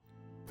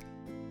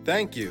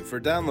Thank you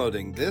for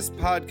downloading this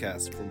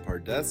podcast from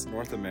Pardes,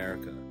 North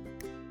America.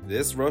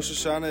 This Rosh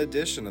Hashanah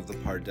edition of the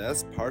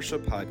Pardes Parsha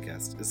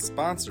podcast is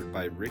sponsored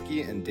by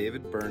Ricky and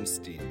David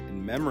Bernstein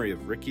in memory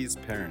of Ricky's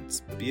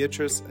parents,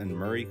 Beatrice and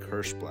Murray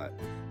Kirschblatt,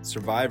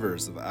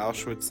 survivors of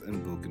Auschwitz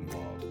and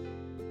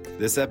Buchenwald.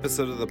 This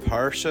episode of the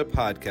Parsha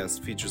podcast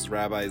features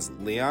Rabbis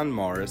Leon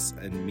Morris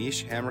and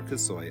Mish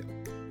Hammer-Kasoy.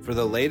 For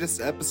the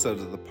latest episode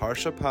of the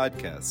Parsha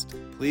podcast,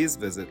 please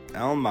visit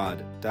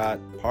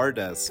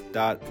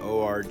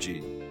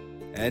elmad.pardes.org.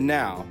 And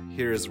now,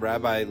 here is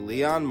Rabbi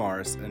Leon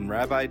Morris and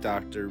Rabbi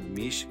Dr.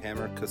 Mish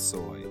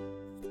Hammer-Kasoy.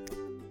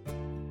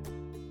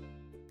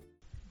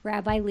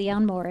 Rabbi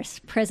Leon Morris,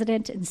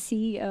 President and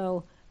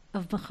CEO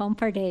of Machon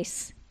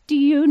Pardes. Do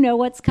you know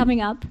what's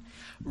coming up?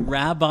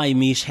 Rabbi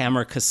Mish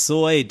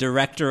Hammer-Kasoy,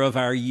 director of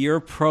our year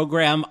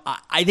program.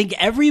 I think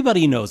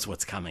everybody knows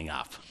what's coming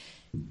up.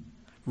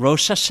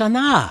 Rosh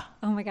Hashanah.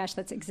 Oh my gosh,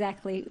 that's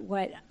exactly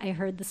what I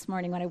heard this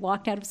morning when I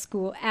walked out of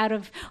school,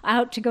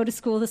 out to go to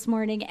school this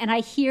morning, and I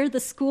hear the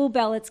school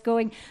bell. It's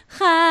going,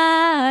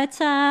 Chatanu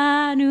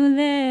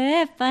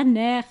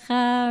lefanecha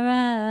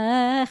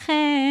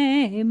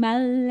rachem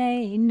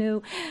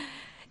aleinu.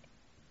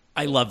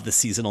 I love the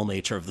seasonal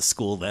nature of the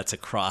school that's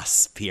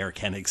across Pierre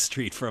Koenig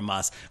Street from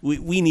us.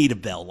 We need a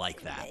bell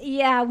like that.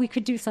 Yeah, we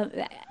could do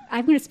something.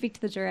 I'm going to speak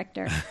to the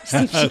director, see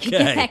if she can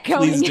get that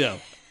going. Please do.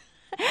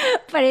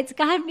 But it's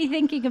got me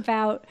thinking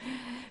about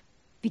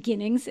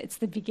beginnings. It's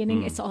the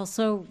beginning. It's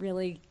also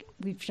really,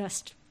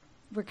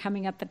 we're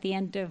coming up at the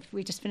end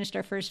we just finished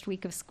our first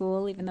week of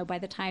school, even though by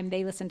the time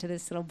they listen to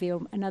this, it'll be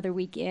another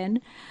week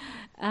in.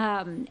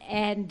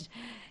 And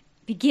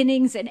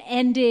beginnings and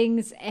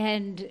endings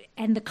and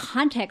the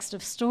context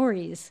of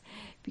stories,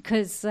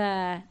 because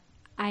I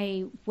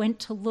went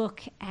to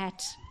look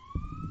at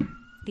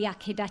the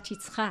Akedat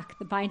Yitzchak,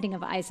 the binding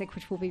of Isaac,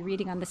 which we'll be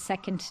reading on the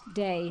second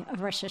day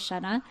of Rosh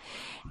Hashanah.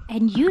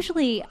 And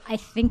usually I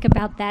think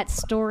about that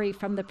story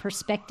from the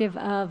perspective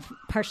of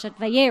Parshat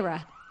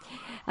Vayera,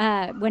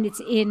 when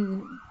it's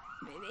in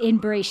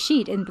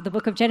Bereshit, in the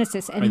book of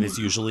Genesis. And it's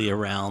usually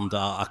around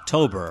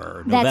October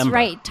or November. That's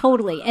right,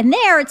 totally. And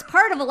there it's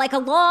part of a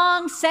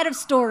long set of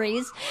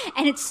stories,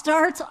 and it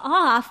starts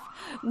off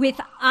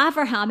with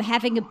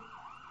Avraham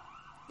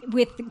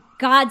with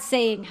God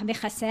saying, should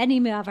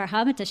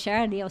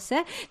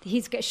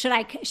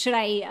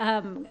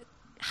I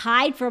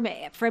hide from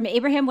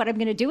Abraham what I'm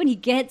going to do? And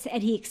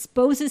he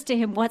exposes to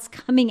him what's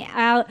coming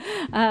out,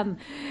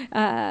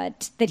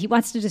 that he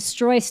wants to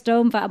destroy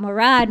Sodom and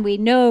Gomorrah. And we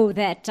know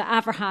that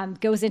Abraham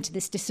goes into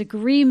this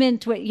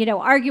disagreement,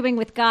 arguing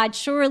with God.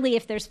 Surely,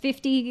 if there's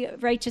 50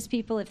 righteous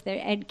people,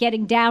 and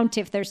getting down to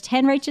if there's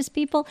 10 righteous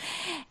people,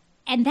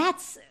 and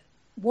that's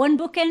one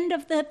bookend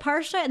of the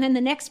parsha, and then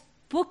the next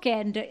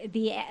bookend,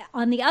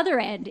 on the other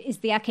end, is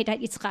the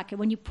Akedat Yitzchak. And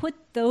when you put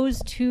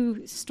those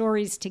two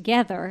stories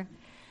together,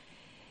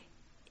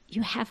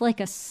 you have like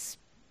a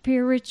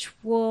spiritual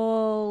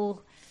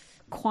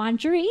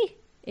quandary,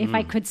 if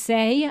I could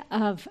say,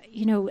 of,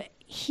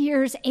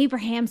 here's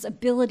Abraham's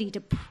ability to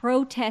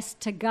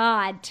protest to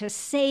God to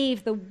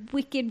save the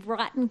wicked,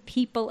 rotten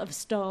people of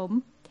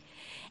Sodom.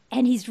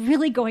 And he's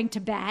really going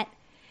to bat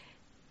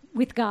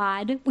with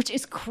God, which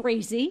is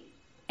crazy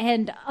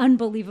and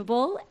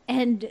unbelievable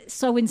and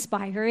so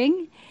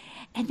inspiring.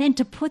 And then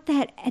to put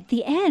that at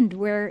the end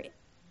where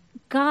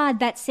God,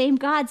 that same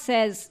God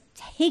says,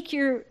 take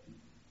your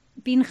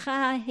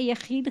bincha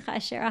heyachidcha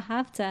asher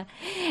ahavta,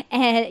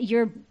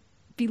 your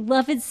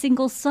beloved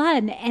single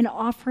son, and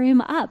offer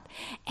him up.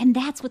 And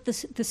that's what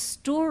the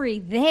story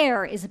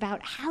there is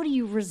about. How do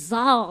you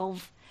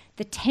resolve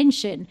the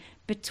tension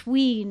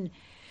between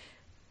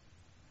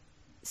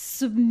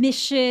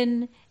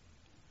submission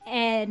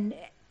and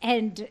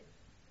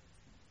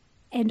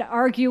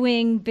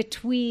arguing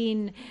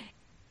between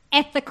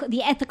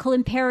the ethical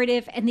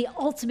imperative and the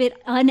ultimate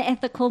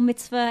unethical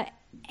mitzvah,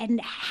 and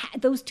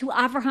those two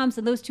Avrahams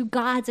and those two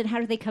gods, and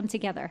how do they come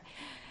together?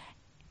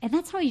 And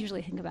that's how I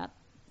usually think about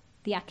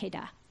the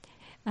Akedah.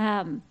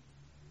 And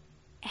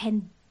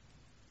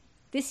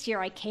this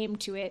year I came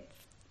to it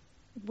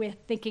with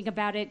thinking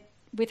about it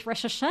with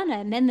Rosh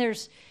Hashanah, and then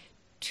there's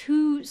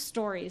two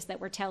stories that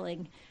we're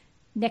telling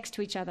next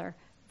to each other.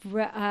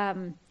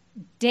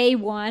 Day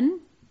one,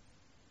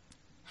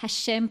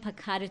 Hashem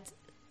pakadet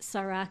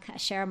Sarah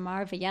ka'asher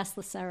amar v'yas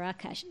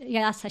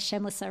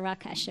Hashem l'Sarah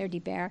ka'asher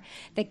diber.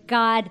 That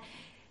God,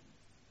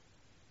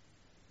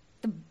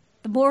 the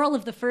moral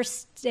of the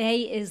first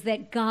day is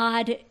that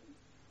God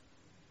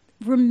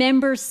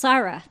remembers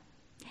Sarah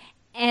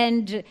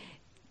and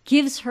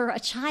gives her a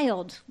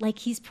child like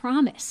he's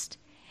promised.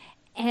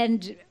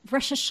 And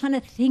Rosh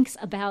Hashanah thinks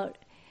about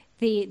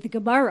the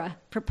Gemara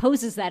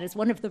proposes that as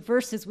one of the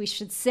verses we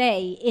should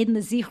say in the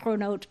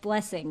Zichronot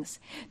blessings,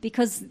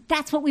 because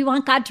that's what we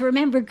want God to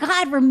remember.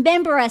 God,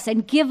 remember us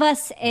and give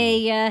us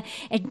and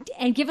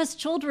give us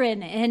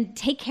children and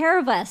take care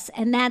of us.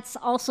 And that's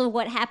also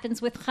what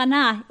happens with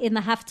Chana in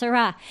the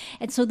Haftarah.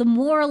 And so the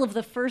moral of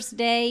the first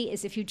day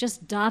is if you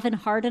just daven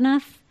hard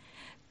enough,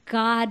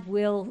 God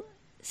will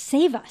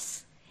save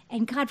us.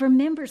 And God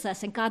remembers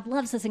us, and God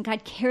loves us, and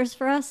God cares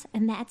for us.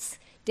 And that's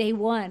day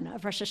 1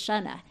 of Rosh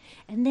Hashanah.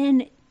 And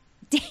then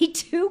day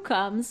 2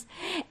 comes,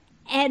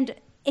 and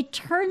it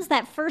turns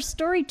that first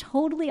story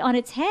totally on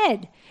its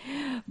head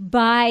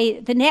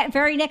by the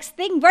very next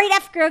thing. Right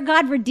after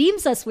God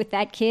redeems us with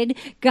that kid,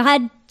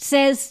 God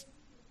says,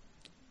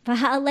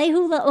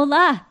 V'ha'alehu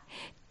la'olah,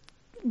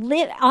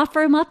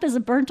 offer him up as a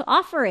burnt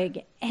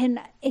offering. And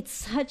it's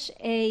such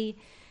a,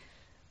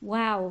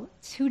 wow,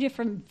 2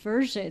 different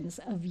versions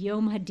of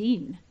Yom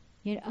Hadin,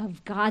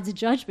 of God's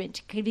judgment.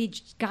 It could be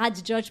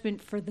God's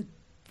judgment for the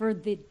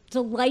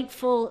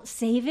delightful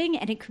saving,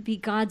 and it could be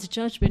God's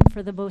judgment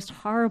for the most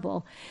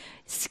horrible,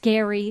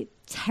 scary,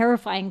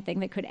 terrifying thing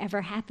that could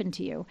ever happen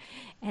to you.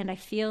 And I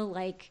feel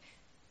like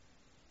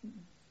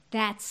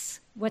that's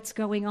what's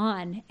going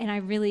on. And I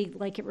really,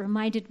 it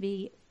reminded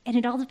me, and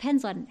it all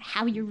depends on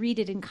how you read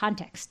it in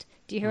context.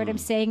 Do you hear what I'm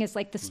saying? It's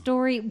like the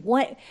story,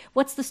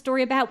 what's the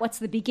story about? What's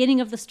the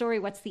beginning of the story?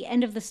 What's the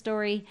end of the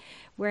story?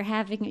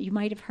 You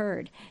might have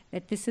heard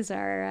that this is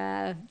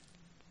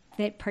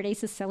that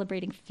Pardes is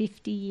celebrating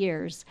 50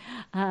 years,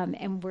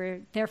 and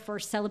we're therefore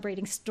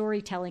celebrating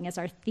storytelling as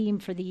our theme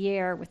for the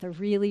year with a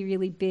really,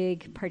 really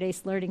big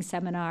Pardes learning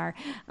seminar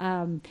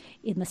in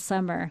the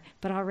summer,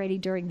 but already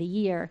during the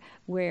year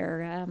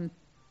we're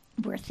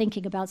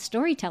thinking about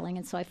storytelling.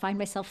 And so I find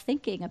myself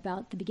thinking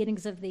about the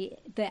beginnings of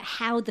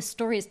how the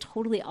story is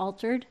totally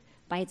altered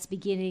by its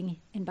beginning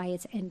and by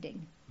its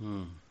ending.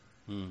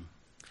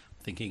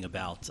 Thinking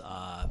about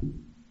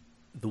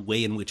the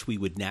way in which we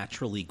would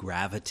naturally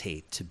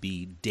gravitate to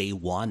be day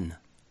 1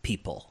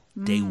 people,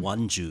 day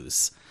 1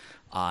 Jews,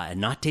 and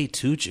not day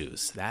 2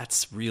 Jews.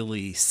 That's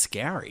really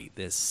scary,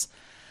 this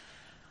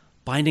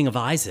binding of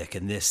Isaac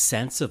and this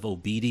sense of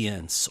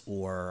obedience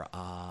or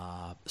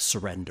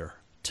surrender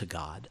to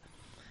God.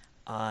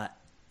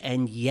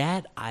 And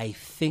yet I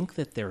think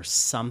that there's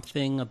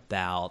something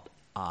about,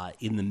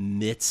 in the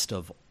midst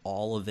of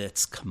all of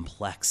its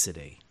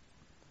complexity,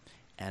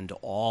 and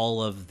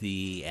all of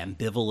the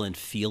ambivalent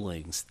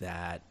feelings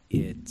that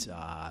it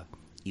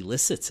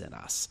elicits in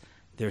us,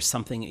 there's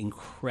something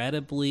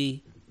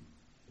incredibly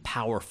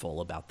powerful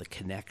about the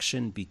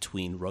connection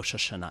between Rosh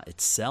Hashanah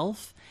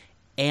itself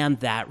and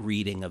that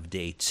reading of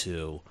day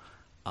 2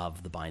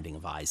 of the binding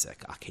of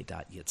Isaac,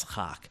 Akedat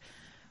Yitzchak.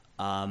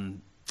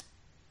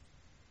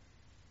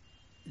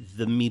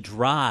 The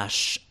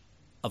Midrash,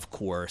 of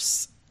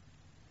course,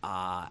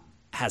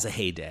 has a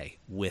heyday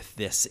with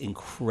this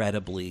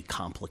incredibly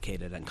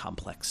complicated and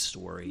complex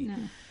story.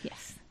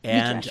 Yes.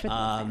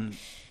 And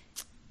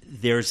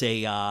there's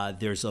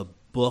a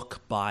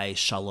book by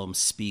Shalom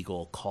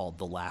Spiegel called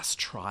The Last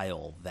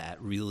Trial that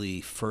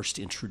really first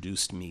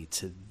introduced me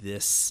to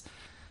this,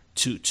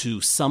 to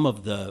some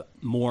of the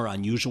more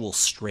unusual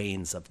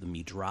strains of the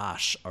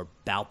Midrash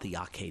about the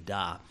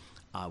Akedah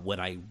when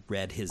I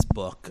read his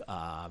book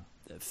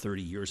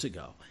 30 years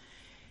ago.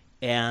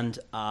 And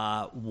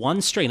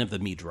one strain of the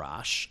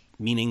Midrash,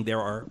 meaning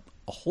there are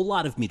a whole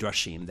lot of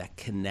Midrashim that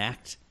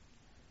connect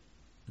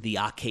the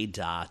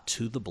Akedah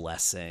to the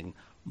blessing,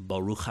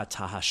 Baruch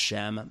atah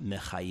Hashem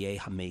mechayeh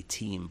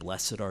hametim,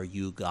 blessed are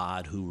you,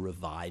 God, who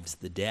revives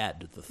the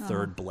dead, the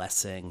third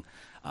blessing,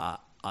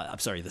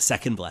 the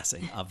second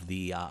blessing of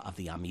the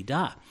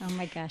Amidah. Oh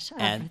my gosh.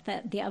 And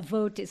the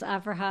Avot is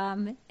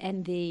Avraham,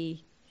 and the...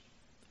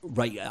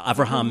 Right,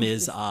 Avraham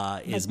is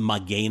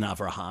Magen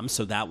Avraham,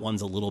 so that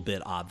one's a little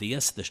bit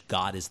obvious.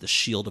 God is the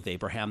shield of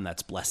Abraham.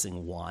 That's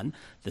blessing 1.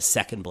 The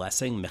second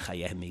blessing,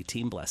 Mechayeh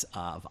Metim,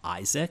 of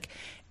Isaac,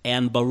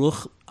 and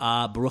Baruch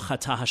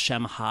atah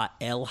Hashem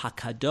ha'el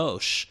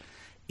hakadosh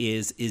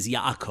is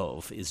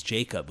Yaakov, is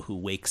Jacob, who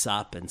wakes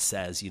up and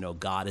says,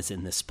 God is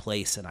in this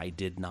place, and I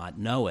did not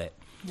know it.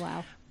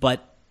 Wow!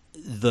 But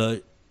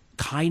the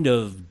kind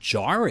of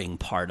jarring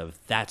part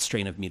of that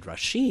strain of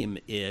Midrashim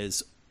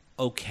is,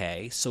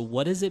 okay, so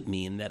what does it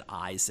mean that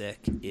Isaac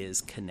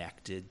is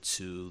connected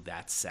to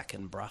that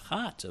second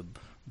bracha, to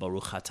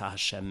Baruch atah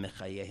Hashem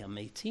mechayeh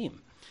hametim?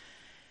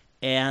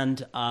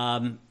 And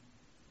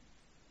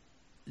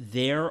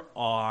there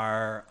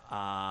are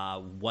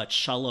what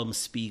Shalom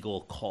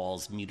Spiegel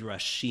calls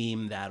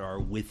midrashim that are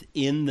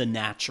within the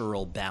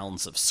natural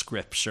bounds of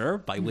Scripture,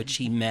 by which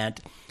he meant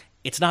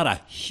it's not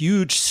a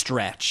huge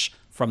stretch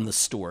from the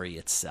story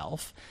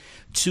itself,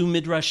 to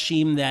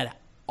midrashim that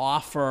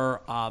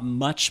offer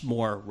much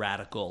more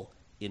radical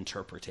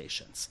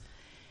interpretations.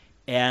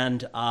 And,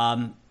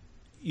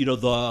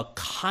 the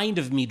kind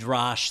of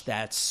midrash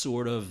that's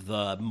sort of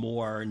the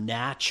more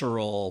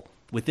natural,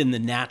 within the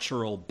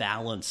natural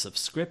balance of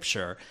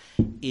Scripture,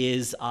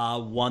 is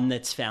one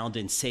that's found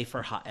in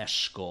Sefer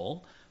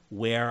HaEshkol,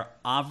 where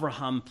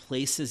Avraham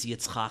places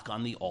Yitzchak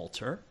on the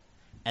altar,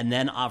 and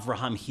then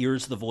Avraham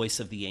hears the voice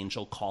of the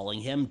angel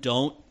calling him,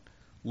 don't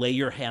lay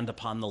your hand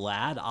upon the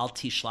lad, al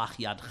tishlach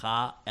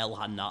yadcha el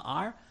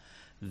hana'ar,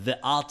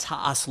 ve'al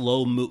ta'as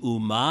lo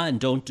mu'uma, and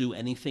don't do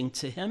anything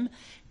to him.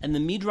 And the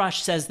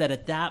Midrash says that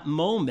at that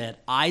moment,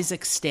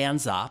 Isaac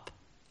stands up,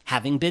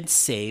 having been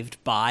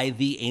saved by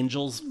the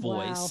angel's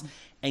voice,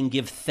 and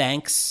give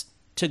thanks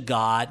to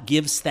God,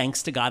 gives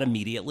thanks to God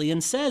immediately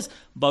and says,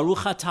 Baruch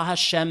atah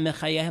Hashem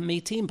mechayeh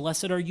hametim,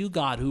 blessed are you,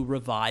 God, who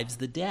revives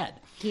the dead.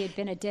 He had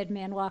been a dead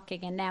man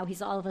walking, and now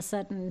he's all of a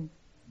sudden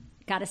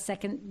got a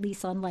second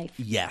lease on life.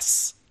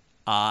 Yes.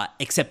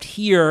 Except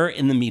here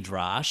in the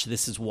Midrash,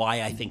 this is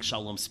why I think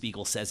Shalom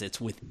Spiegel says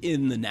it's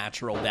within the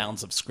natural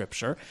bounds of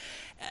Scripture.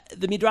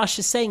 The Midrash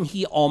is saying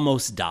he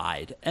almost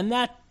died, and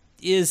that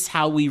is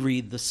how we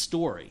read the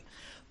story.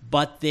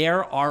 But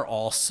there are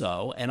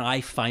also, and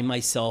I find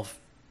myself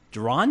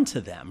drawn to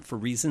them for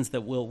reasons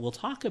that we'll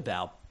talk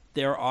about,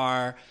 there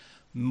are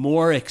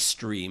more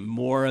extreme,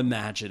 more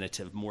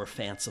imaginative, more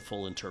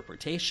fanciful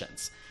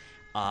interpretations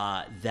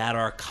that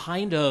are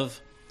kind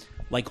of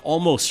like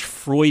almost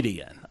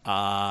Freudian.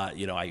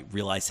 I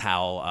realize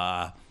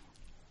how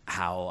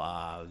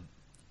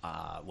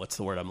what's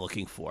the word I'm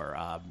looking for?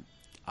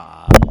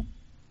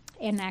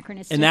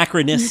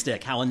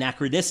 Anachronistic. How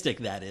anachronistic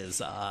that is,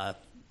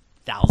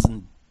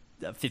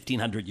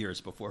 1,500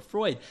 years before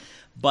Freud.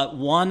 But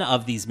one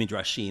of these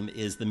midrashim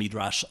is the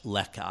Midrash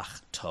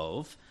Lekach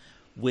Tov,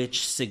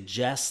 which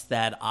suggests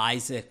that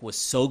Isaac was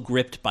so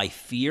gripped by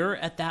fear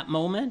at that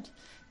moment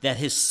that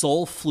his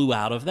soul flew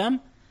out of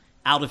him,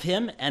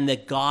 and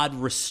that God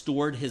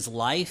restored his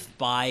life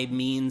by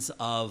means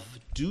of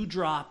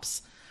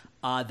dewdrops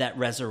that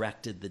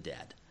resurrected the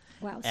dead.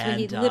 Wow, so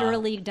he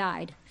literally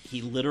died.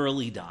 He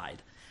literally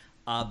died.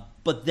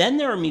 But then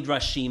there are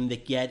midrashim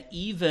that get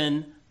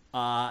even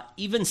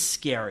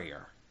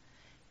scarier.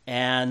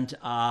 And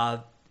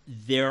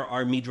there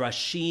are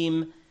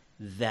midrashim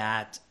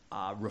that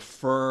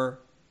refer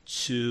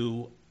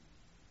to,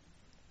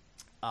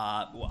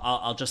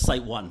 I'll just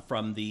cite one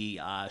from the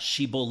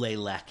Shibbolei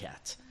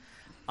Leket.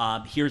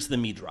 Here's the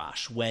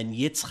midrash. When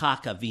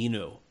Yitzchak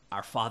Avinu,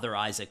 our father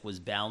Isaac, was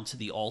bound to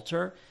the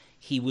altar,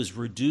 he was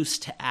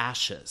reduced to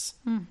ashes,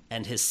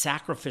 and his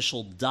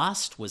sacrificial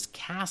dust was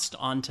cast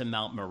onto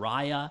Mount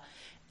Moriah,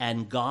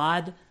 and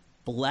God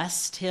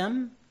blessed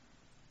him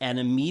and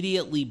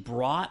immediately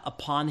brought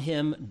upon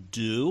him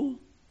dew,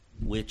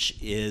 which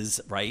is,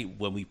 right,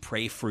 when we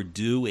pray for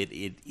dew,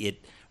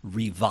 it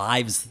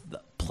revives the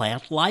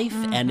plant life,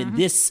 and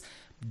this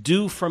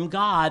dew from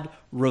God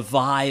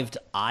revived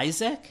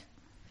Isaac.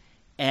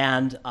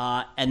 And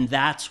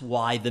that's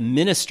why the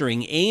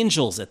ministering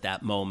angels at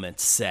that moment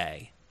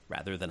say,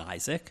 rather than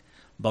Isaac,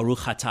 Baruch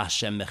atah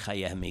Hashem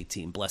mechayeh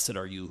hametim, blessed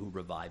are you who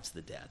revives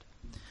the dead.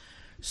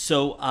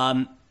 So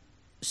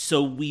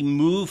we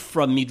move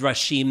from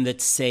midrashim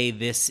that say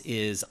this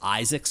is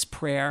Isaac's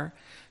prayer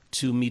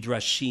to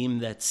midrashim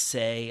that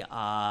say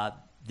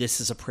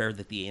this is a prayer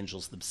that the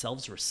angels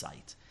themselves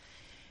recite.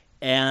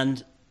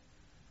 And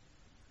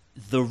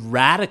the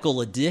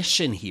radical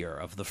addition here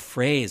of the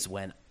phrase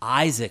when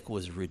Isaac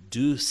was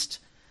reduced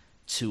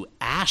to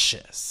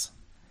ashes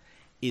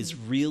is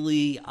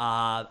really,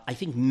 I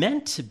think,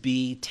 meant to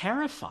be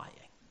terrifying.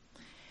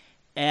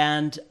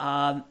 And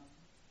I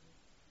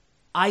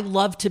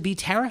love to be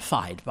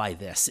terrified by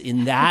this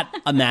in that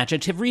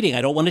imaginative reading.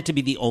 I don't want it to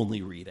be the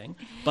only reading,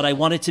 but I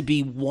want it to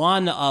be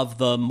one of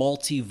the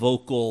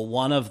multivocal,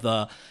 one of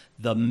the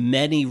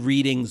many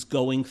readings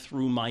going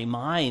through my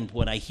mind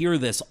when I hear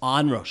this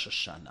on Rosh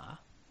Hashanah.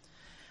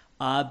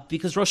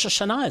 Because Rosh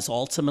Hashanah is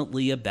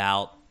ultimately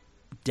about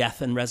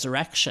death and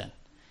resurrection.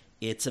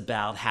 It's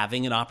about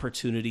having an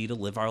opportunity to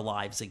live our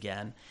lives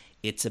again.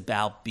 It's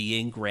about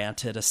being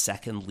granted a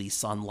second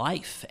lease on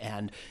life.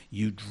 And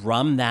you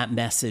drum that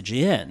message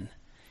in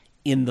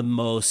the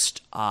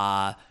most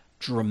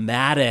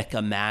dramatic,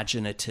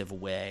 imaginative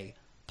way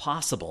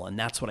possible. And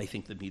that's what I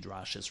think the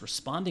Midrash is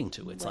responding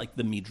to. It's like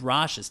the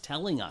Midrash is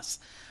telling us,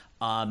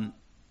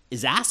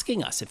 is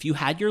asking us, if you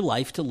had your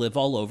life to live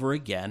all over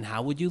again,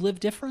 how would you live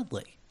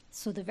differently?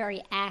 So the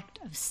very act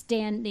of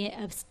standing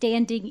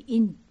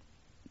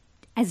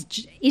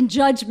in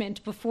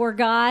judgment before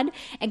God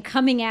and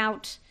coming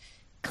out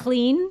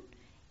clean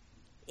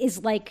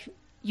is like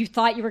you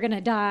thought you were going to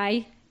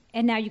die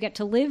and now you get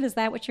to live. Is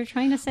that what you're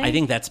trying to say? I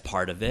think that's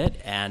part of it.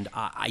 And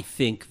I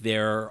think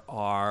there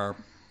are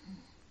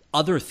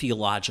other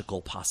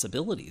theological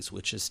possibilities,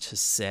 which is to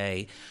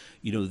say,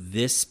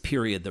 this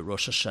period that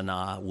Rosh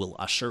Hashanah will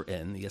usher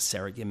in, the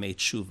Aseret Yemei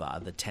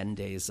Tshuva, the 10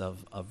 days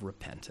of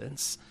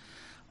repentance,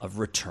 of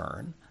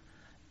return,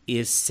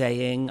 is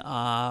saying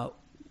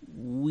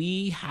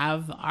we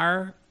have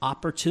our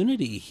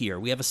opportunity here.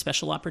 We have a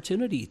special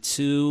opportunity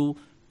to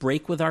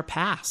break with our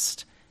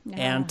past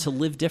and to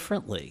live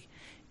differently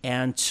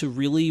and to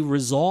really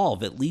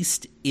resolve, at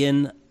least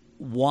in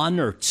 1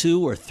 or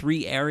 2 or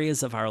 3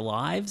 areas of our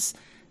lives,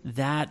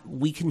 that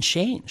we can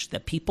change,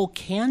 that people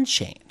can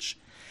change.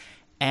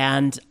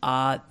 And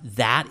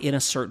that, in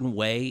a certain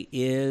way,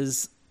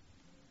 is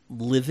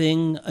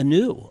living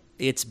anew.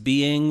 It's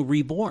being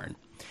reborn.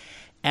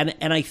 And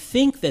I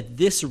think that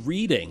this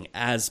reading,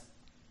 as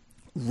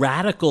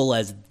radical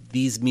as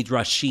these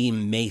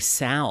midrashim may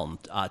sound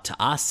to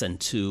us and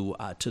to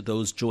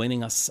those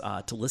joining us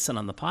to listen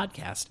on the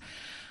podcast,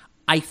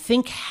 I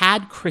think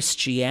had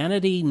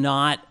Christianity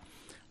not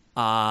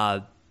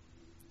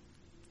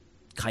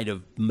kind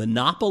of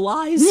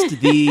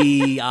monopolized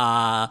the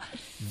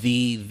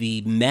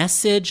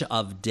message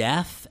of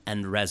death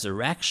and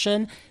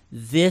resurrection,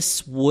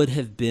 this would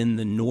have been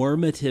the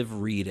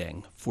normative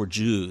reading for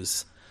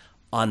Jews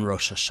on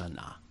Rosh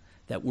Hashanah.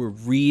 That we're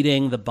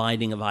reading the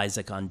binding of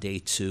Isaac on day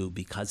 2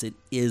 because it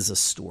is a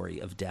story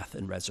of death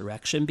and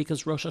resurrection,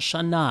 because Rosh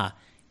Hashanah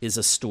is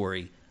a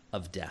story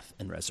of death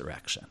and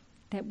resurrection.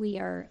 That we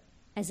are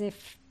as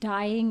if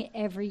dying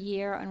every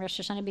year on Rosh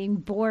Hashanah, being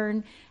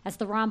born, as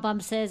the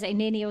Rambam says,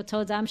 Eineni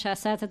oto adam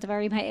she'aseh et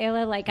ha'dvarim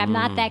ha'ele, like I'm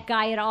not that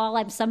guy at all,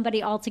 I'm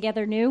somebody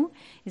altogether new.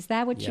 Is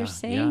that what you're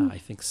saying? Yeah, I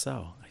think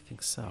so.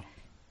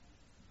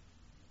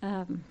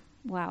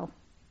 Wow.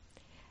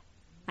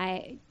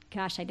 I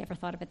never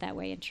thought of it that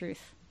way, in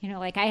truth.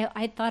 Like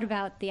I thought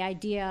about the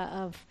idea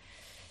of,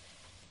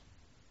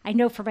 I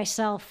know for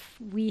myself,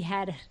 we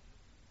had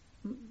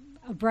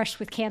a brush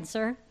with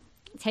cancer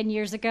 10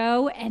 years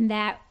ago, and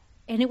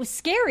it was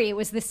scary. It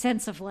was the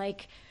sense of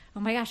like, oh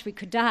my gosh, we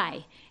could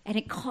die. And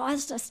it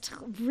caused us to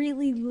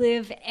really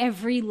live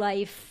every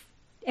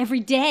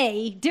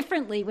day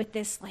differently with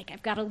this, like,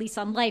 I've got a lease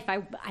on life.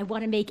 I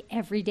want to make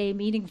every day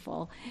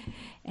meaningful.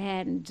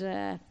 And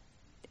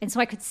so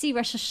I could see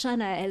Rosh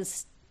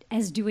Hashanah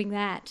as doing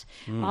that,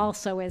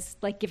 also as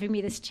like giving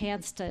me this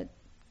chance to,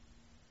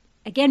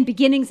 again,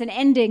 beginnings and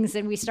endings,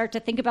 and we start to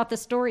think about the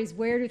stories.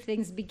 Where do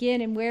things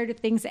begin and where do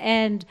things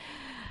end?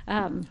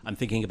 I'm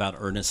thinking about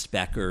Ernest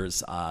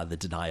Becker's The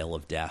Denial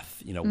of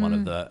Death, one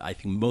of the, I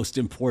think, most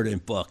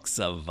important books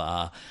of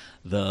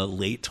the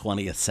late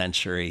 20th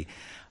century.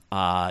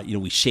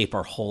 We shape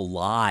our whole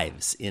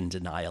lives in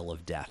denial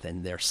of death,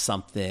 and there's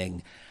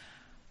something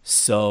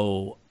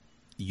so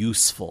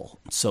useful,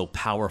 so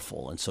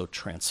powerful, and so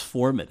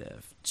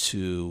transformative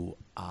to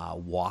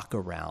walk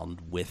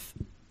around with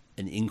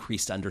an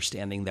increased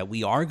understanding that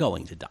we are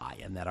going to die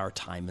and that our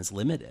time is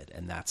limited,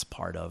 and that's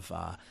part of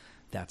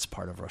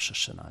Rosh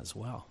Hashanah as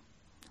well.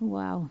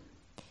 Wow.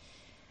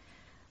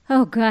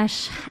 Oh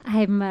gosh,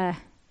 I'm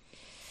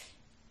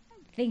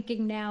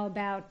thinking now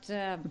about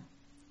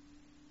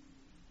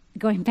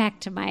going back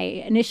to my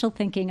initial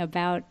thinking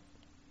about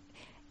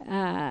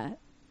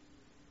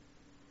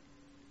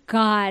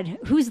God.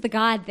 Who's the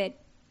God that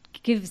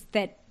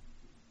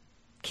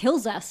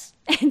kills us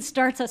and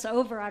starts us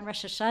over on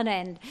Rosh Hashanah?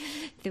 And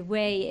the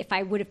way, if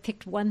I would have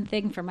picked one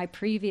thing from my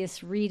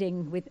previous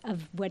reading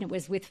of when it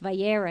was with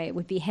Vayera, it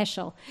would be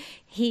Heschel.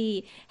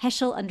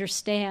 Heschel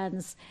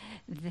understands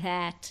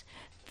that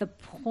the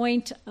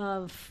point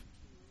of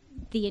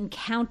the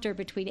encounter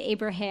between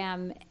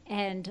Abraham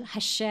and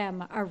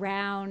Hashem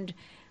around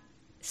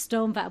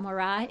Sodom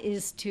V'Amorah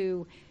is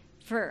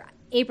for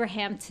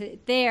Abraham to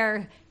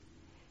there.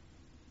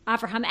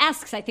 Abraham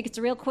asks, I think it's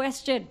a real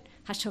question,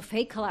 will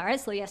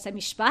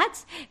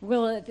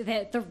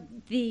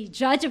the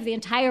judge of the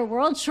entire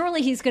world,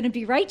 surely he's going to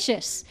be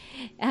righteous.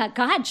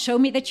 God, show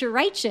me that you're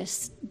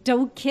righteous.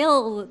 Don't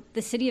kill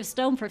the city of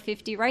Sodom for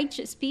 50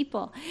 righteous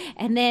people.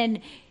 And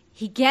then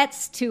he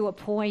gets to a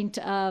point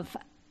of,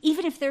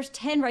 even if there's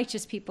 10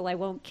 righteous people, I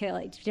won't kill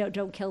it.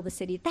 Don't kill the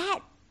city.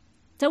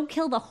 Don't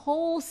kill the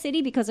whole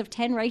city because of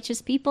 10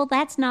 righteous people.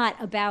 That's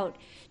not about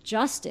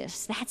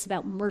justice. That's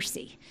about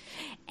mercy.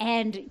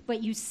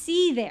 But you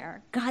see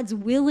there God's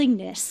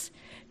willingness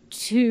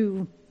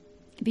to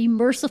be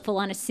merciful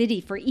on a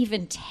city for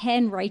even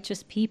 10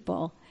 righteous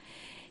people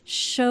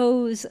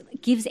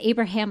gives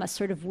Abraham a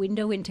sort of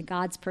window into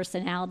God's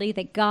personality,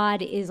 that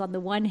God is on the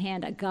one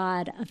hand a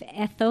God of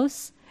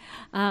ethos,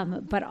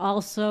 but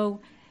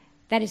also,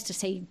 that is to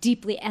say,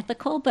 deeply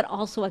ethical, but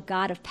also a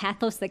God of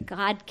pathos, that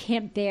God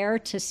can't bear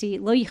to see,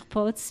 lo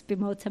yichpotz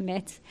b'mot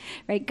hamet,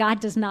 right?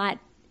 God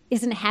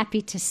isn't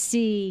happy to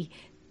see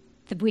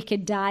the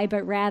wicked die,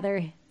 but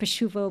rather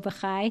b'shuvo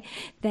b'chai,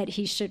 that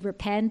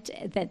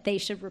they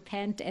should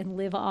repent and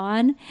live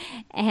on.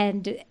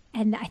 And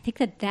I think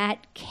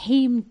that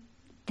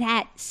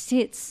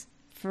sits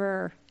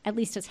for, at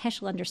least as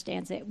Heschel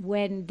understands it,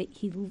 when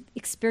he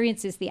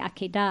experiences the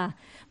Akedah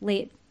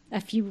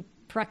a few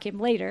prakim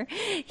later,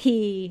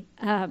 he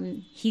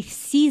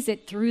sees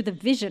it through the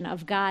vision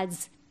of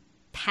God's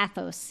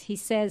pathos. He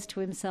says to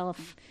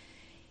himself,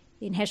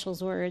 in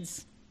Heschel's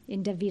words,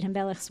 in David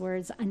HaMelech's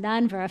words,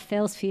 Anan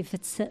v'rafel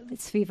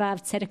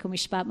svivav tzedek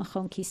u'mishpat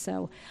machon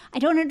kiso. I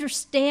don't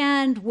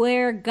understand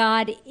where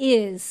God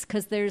is,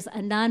 because there's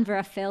Anan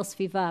v'rafel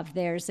svivav.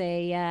 There's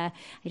I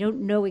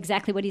don't know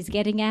exactly what he's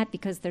getting at,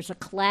 because there's a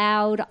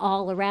cloud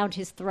all around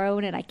his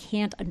throne, and I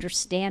can't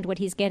understand what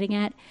he's getting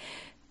at.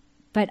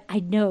 But I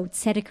know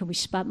tzedek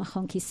u'mishpat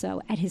machon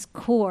kiso. At his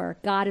core,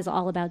 God is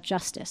all about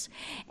justice.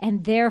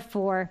 And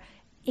therefore,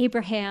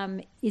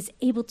 Abraham is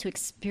able to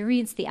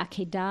experience the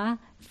Akedah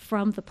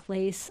from the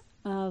place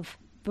of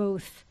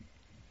both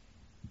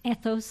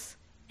ethos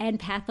and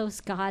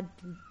pathos.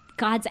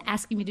 God's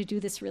asking me to do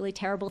this really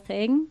terrible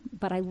thing,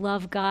 but I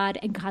love God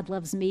and God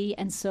loves me,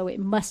 and so it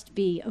must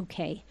be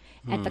okay.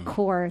 At the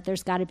core,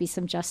 there's got to be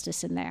some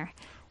justice in there.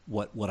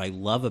 What I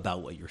love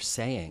about what you're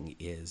saying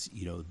is,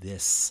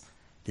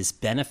 this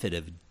benefit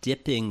of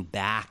dipping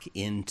back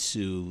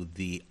into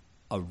the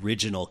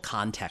original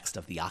context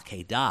of the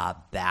Akedah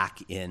back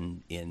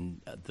in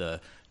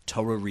the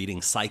Torah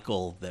reading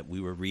cycle that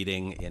we were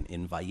reading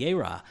in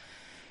Vayera,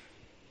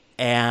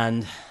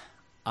 and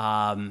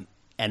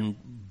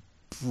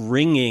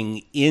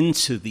bringing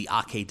into the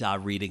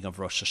Akedah reading of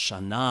Rosh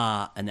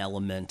Hashanah an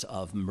element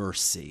of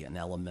mercy, an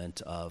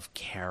element of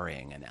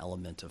caring, an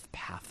element of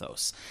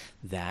pathos,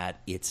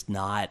 that it's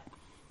not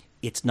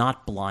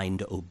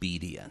blind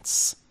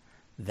obedience,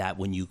 that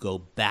when you go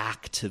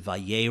back to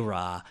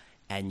Vayera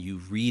and you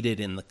read it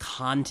in the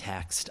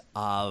context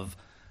of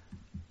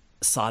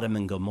Sodom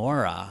and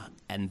Gomorrah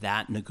and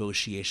that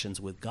negotiation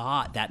with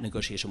God,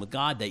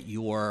 that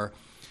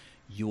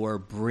you're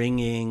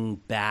bringing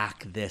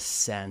back this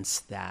sense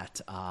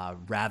that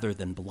rather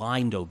than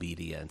blind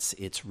obedience,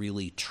 it's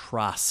really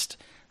trust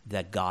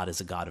that God is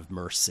a God of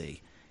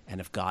mercy.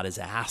 And if God is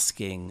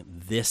asking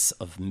this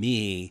of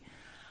me,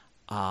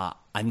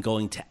 I'm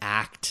going to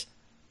act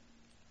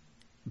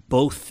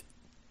both.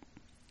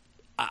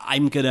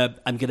 I'm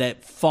gonna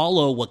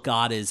follow what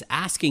God is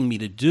asking me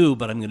to do,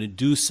 but I'm going to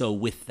do so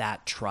with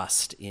that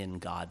trust in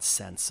God's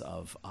sense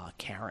of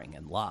caring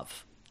and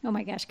love. Oh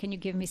my gosh, can you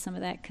give me some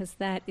of that? Because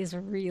that is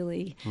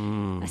really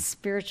a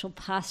spiritual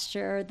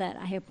posture that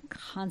I am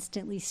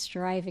constantly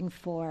striving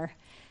for.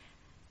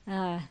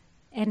 And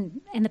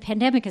the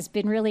pandemic has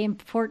been really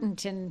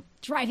important in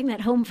driving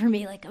that home for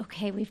me. Like,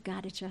 okay, we've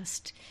got to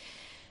just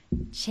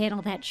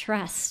channel that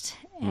trust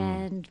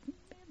and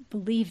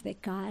believe that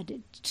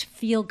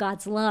feel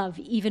God's love,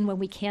 even when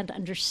we can't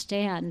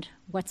understand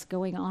what's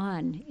going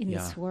on in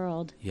this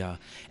world. Yeah.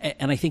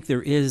 And I think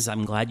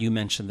I'm glad you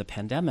mentioned the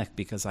pandemic,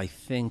 because I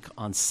think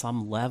on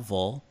some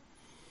level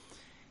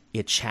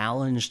it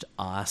challenged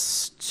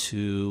us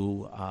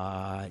to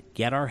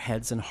get our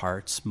heads and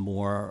hearts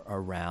more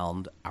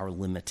around our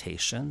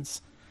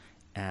limitations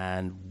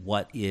and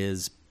what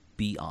is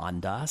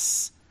beyond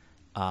us,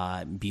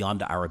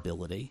 beyond our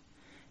ability.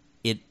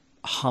 It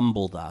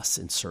humbled us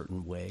in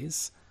certain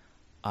ways.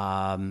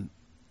 I'm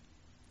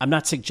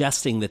not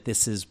suggesting that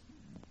this is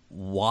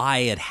why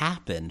it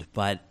happened,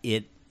 but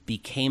it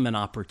became an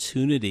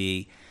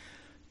opportunity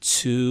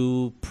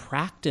to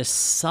practice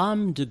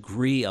some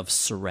degree of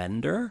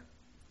surrender.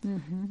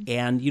 Mm-hmm.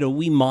 And,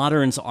 we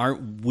moderns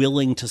aren't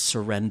willing to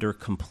surrender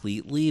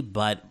completely,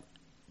 but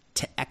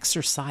to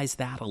exercise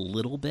that a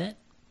little bit,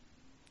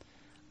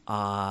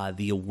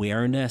 the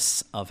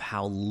awareness of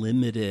how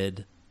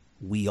limited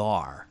we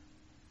are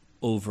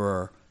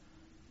over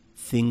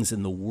things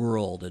in the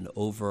world and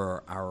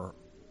over our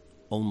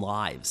own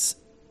lives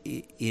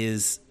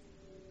it's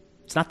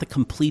not the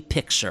complete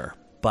picture,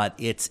 but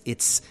it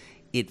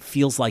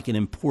feels like an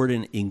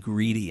important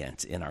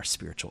ingredient in our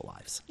spiritual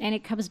lives. And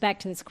it comes back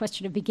to this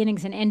question of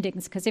beginnings and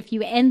endings, because if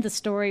you end the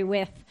story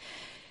with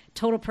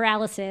total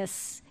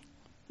paralysis,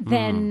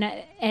 then,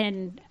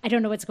 and I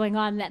don't know what's going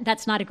on,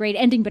 that's not a great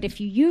ending, but if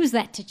you use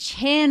that to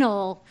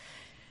channel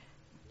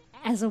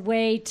as a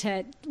way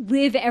to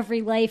live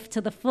every life to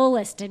the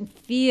fullest and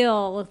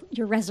feel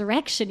your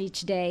resurrection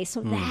each day.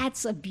 So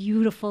that's a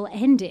beautiful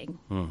ending.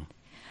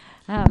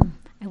 I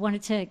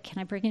wanted to, can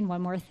I bring in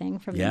one more thing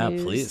from the news?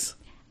 Yeah, please.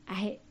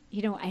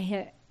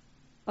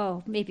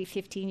 Maybe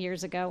 15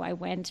 years ago, I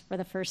went for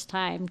the first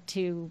time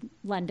to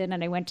London,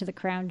 and I went to the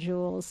Crown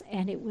Jewels,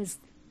 and it was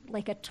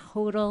like a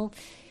total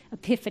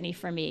epiphany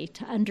for me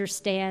to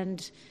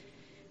understand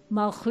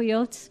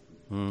Malchuyot,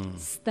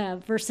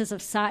 the verses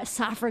of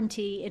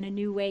sovereignty in a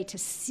new way, to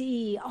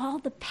see all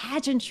the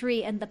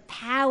pageantry and the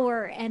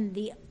power and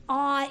the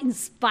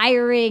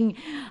awe-inspiring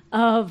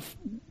of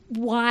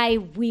why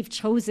we've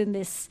chosen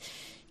this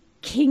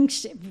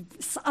kingship,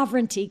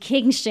 sovereignty,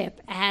 kingship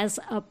as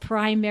a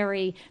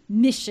primary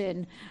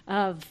mission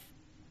of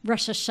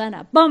Rosh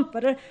Hashanah.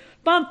 Bum-ba-da-dum-bum-ba!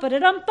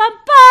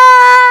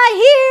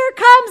 Here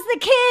comes the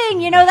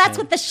king. That's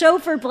what the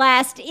shofar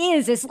blast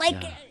is. It's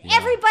like,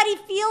 everybody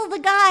feel the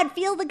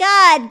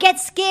God, get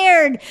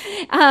scared.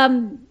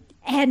 And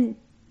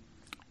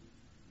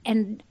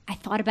I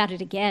thought about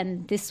it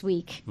again this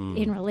week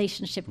in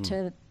relationship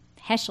to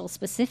Heschel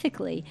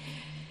specifically.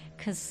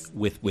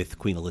 With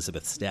Queen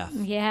Elizabeth's death.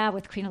 Yeah,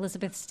 with Queen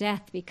Elizabeth's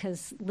death,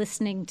 because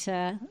listening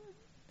to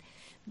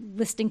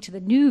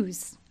the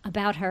news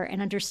about her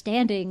and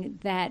understanding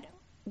that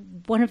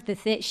one of the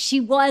things, she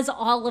was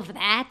all of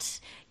that,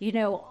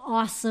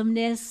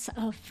 awesomeness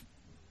of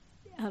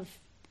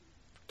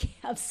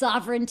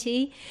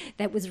sovereignty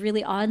that was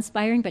really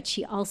awe-inspiring, but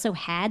she also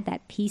had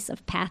that piece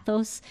of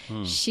pathos.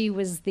 She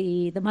was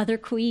the mother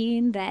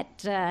queen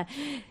that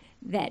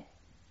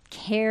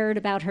cared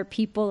about her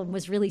people and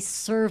was really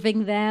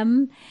serving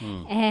them.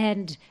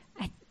 And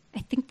I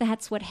think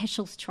that's what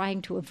Heschel's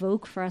trying to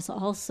evoke for us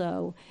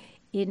also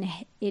in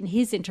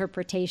his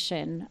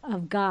interpretation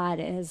of God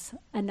as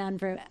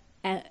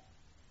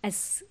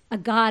as a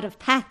God of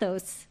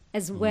pathos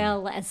as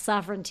well as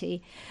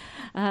sovereignty.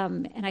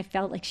 And I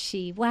felt like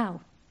she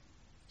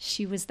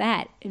was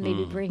that, and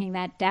maybe bringing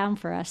that down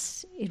for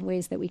us in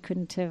ways that we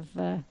couldn't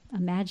have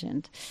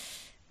imagined.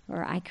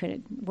 or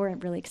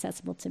weren't really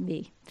accessible to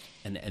me.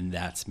 And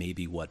that's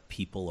maybe what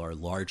people are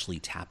largely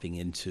tapping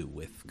into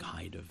with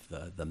kind of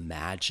the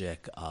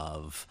magic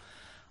of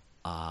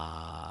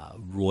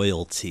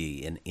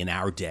royalty in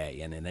our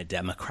day and in a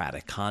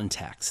democratic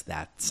context.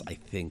 That's I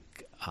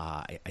think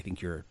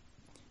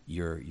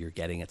you're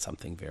getting at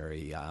something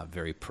very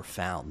very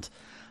profound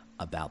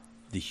about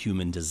the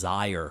human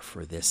desire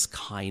for this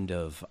kind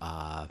of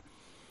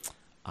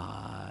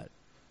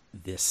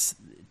this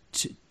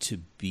to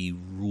be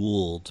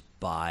ruled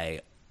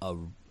by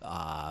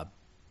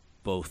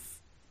both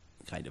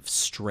kind of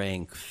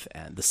strength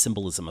and the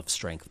symbolism of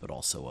strength, but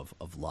also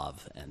of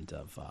love and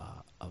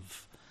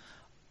of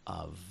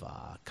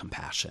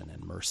compassion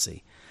and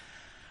mercy.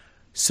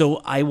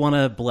 So I want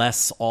to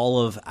bless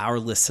all of our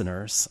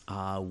listeners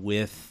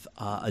with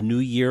a new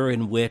year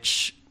in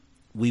which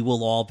we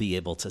will all be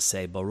able to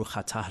say, Baruch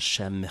atah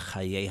Hashem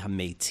mechayei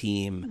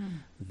hametim,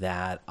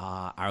 that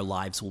our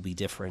lives will be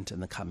different in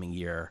the coming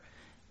year,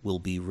 will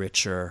be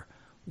richer,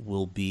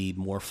 will be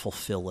more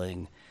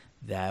fulfilling,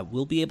 that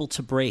we'll be able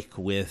to break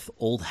with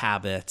old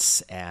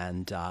habits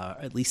and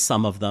at least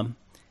some of them,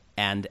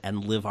 and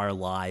live our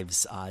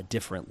lives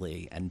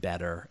differently and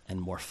better and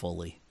more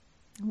fully.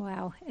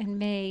 Wow. And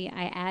may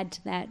I add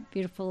to that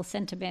beautiful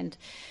sentiment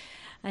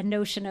a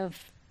notion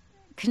of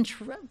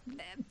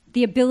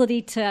the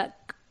ability to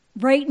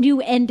write new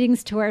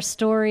endings to our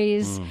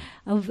stories,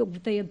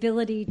 of the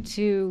ability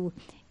to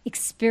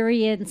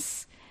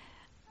experience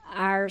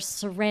our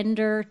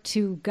surrender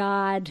to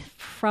God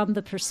from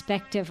the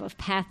perspective of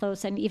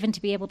pathos, and even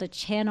to be able to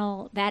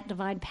channel that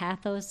divine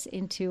pathos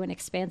into an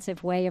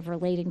expansive way of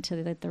relating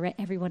to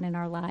everyone in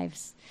our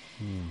lives.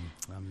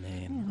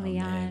 Amen.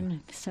 Leon,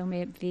 Amen. so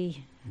may it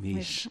be.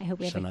 Mish, I hope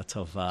we have Shana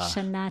Tova.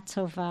 Shana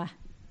Tova.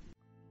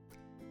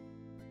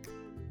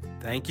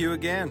 Thank you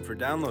again for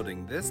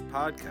downloading this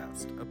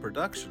podcast, a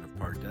production of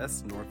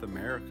Pardes North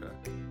America.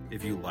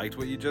 If you liked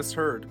what you just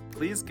heard,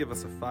 please give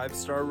us a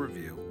 5-star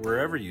review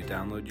wherever you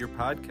download your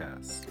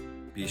podcasts.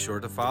 Be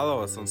sure to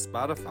follow us on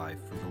Spotify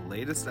for the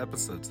latest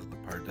episodes of the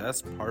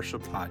Pardes Parsha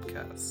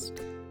podcast.